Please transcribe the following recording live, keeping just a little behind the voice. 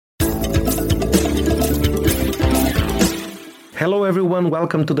Hello, everyone.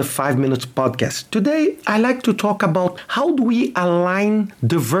 Welcome to the 5 Minutes Podcast. Today, I like to talk about how do we align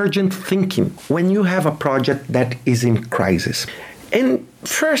divergent thinking when you have a project that is in crisis. And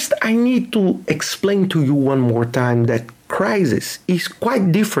first, I need to explain to you one more time that crisis is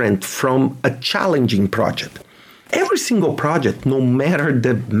quite different from a challenging project. Every single project, no matter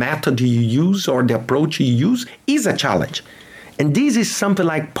the method you use or the approach you use, is a challenge. And this is something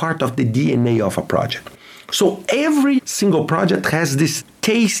like part of the DNA of a project. So every single project has this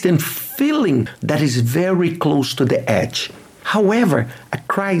taste and feeling that is very close to the edge. However, a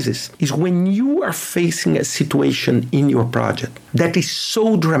crisis is when you are facing a situation in your project that is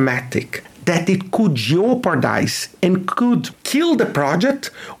so dramatic that it could jeopardize and could kill the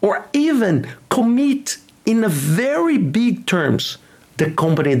project or even commit in a very big terms the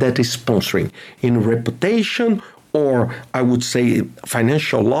company that is sponsoring in reputation, or I would say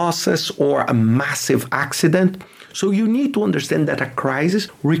financial losses or a massive accident. So you need to understand that a crisis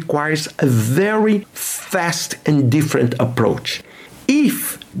requires a very fast and different approach.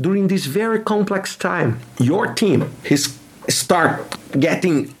 If during this very complex time, your team start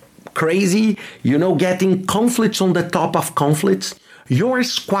getting crazy, getting conflicts on the top of conflicts, your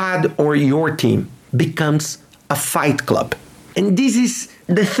squad or your team becomes a fight club. And this is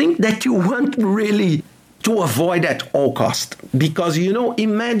the thing that you want really to avoid at all costs. Because,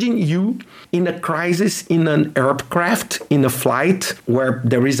 imagine you in a crisis in an aircraft, in a flight where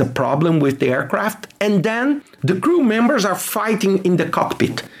there is a problem with the aircraft, and then the crew members are fighting in the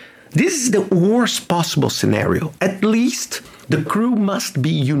cockpit. This is the worst possible scenario. At least the crew must be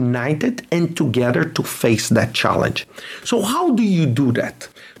united and together to face that challenge. So how do you do that?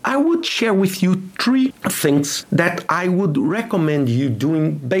 I would share with you 3 things that I would recommend you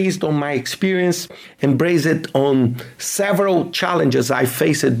doing based on my experience and based it on several challenges I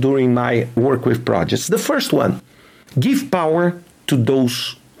faced during my work with projects. The first one, give power to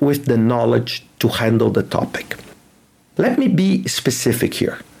those with the knowledge to handle the topic. Let me be specific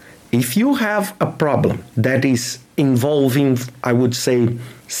here. If you have a problem that is involving, I would say,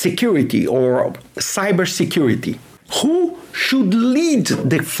 security or cybersecurity, who should lead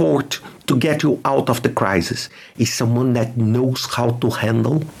the effort to get you out of the crisis? Is someone that knows how to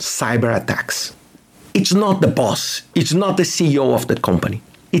handle cyber attacks. It's not the boss. It's not the CEO of the company.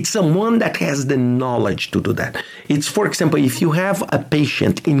 It's someone that has the knowledge to do that. It's, for example, if you have a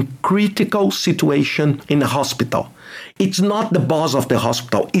patient in critical situation in a hospital, it's not the boss of the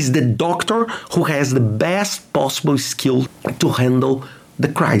hospital. It's the doctor who has the best possible skill to handle the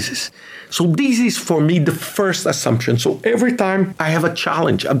crisis. So this is for me the first assumption. So every time I have a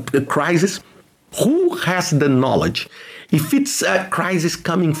challenge, a crisis, who has the knowledge? If it's a crisis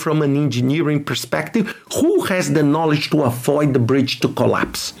coming from an engineering perspective, who has the knowledge to avoid the bridge to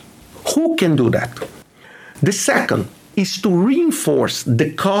collapse? Who can do that? The second is to reinforce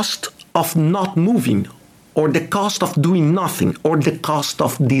the cost of not moving, or the cost of doing nothing, or the cost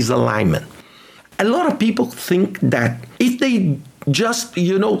of disalignment. A lot of people think that if they just,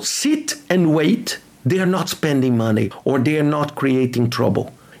 sit and wait, they are not spending money or they are not creating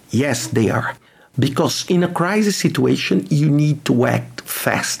trouble. Yes, they are. Because in a crisis situation, you need to act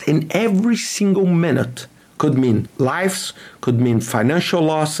fast. And every single minute could mean lives, could mean financial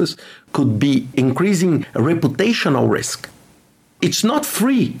losses, could be increasing reputational risk. It's not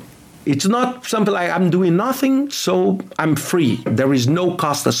free. It's not something like I'm doing nothing, so I'm free. There is no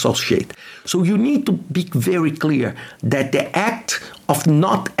cost associated. So you need to be very clear that the act of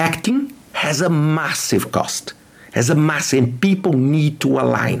not acting has a massive cost, and people need to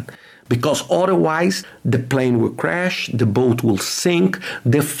align. Because otherwise, the plane will crash, the boat will sink,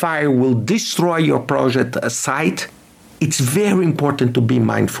 the fire will destroy your project site. It's very important to be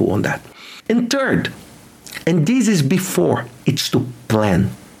mindful on that. And third, and this is before, it's to plan.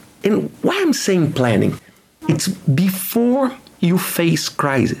 And why I'm saying planning? It's before you face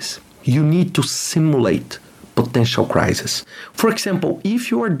crisis, you need to simulate potential crisis. For example,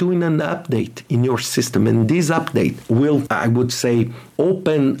 if you are doing an update in your system and this update will, I would say,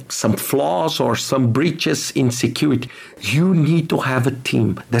 open some flaws or some breaches in security, you need to have a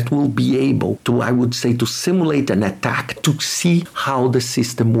team that will be able to, I would say, to simulate an attack, to see how the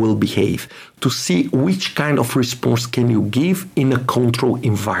system will behave, to see which kind of response can you give in a controlled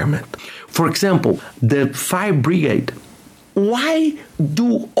environment. For example, the fire brigade. Why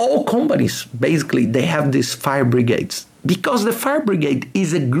do all companies, basically, they have these fire brigades? Because the fire brigade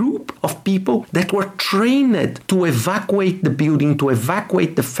is a group of people that were trained to evacuate the building, to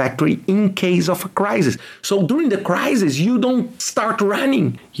evacuate the factory in case of a crisis. So during the crisis, you don't start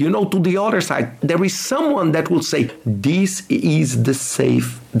running, to the other side. There is someone that will say, this is the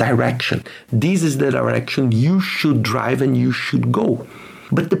safe direction. This is the direction you should drive and you should go.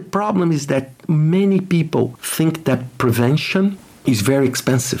 But the problem is that many people think that prevention is very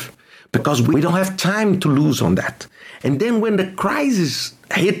expensive because we don't have time to lose on that. And then when the crisis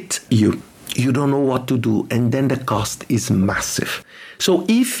hit you, you don't know what to do. And then the cost is massive. So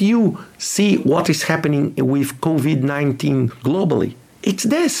if you see what is happening with COVID-19 globally, it's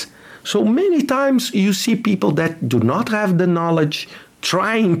this. So many times you see people that do not have the knowledge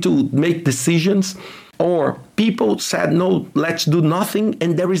trying to make decisions, or people said, no, let's do nothing.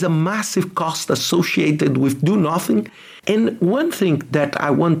 And there is a massive cost associated with do nothing. And one thing that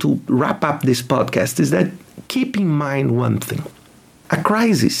I want to wrap up this podcast is that keep in mind one thing. A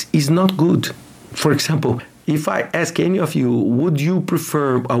crisis is not good. For example, if I ask any of you, would you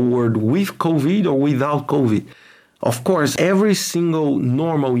prefer a world with COVID or without COVID? Of course, every single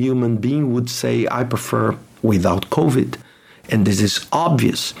normal human being would say, I prefer without COVID. And this is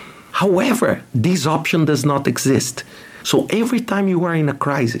obvious. However, this option does not exist. So every time you are in a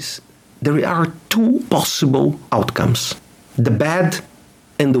crisis, there are two possible outcomes, the bad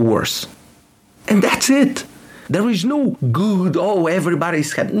and the worse. And that's it. There is no good,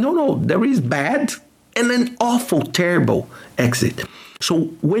 everybody's happy. No, there is bad and an awful, terrible exit. So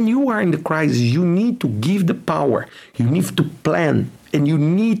when you are in the crisis, you need to give the power, you need to plan, and you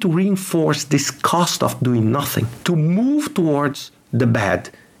need to reinforce this cost of doing nothing to move towards the bad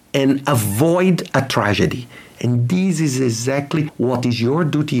and avoid a tragedy. And this is exactly what is your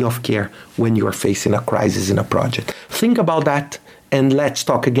duty of care when you are facing a crisis in a project. Think about that, and let's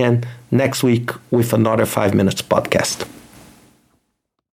talk again next week with another 5 Minutes podcast.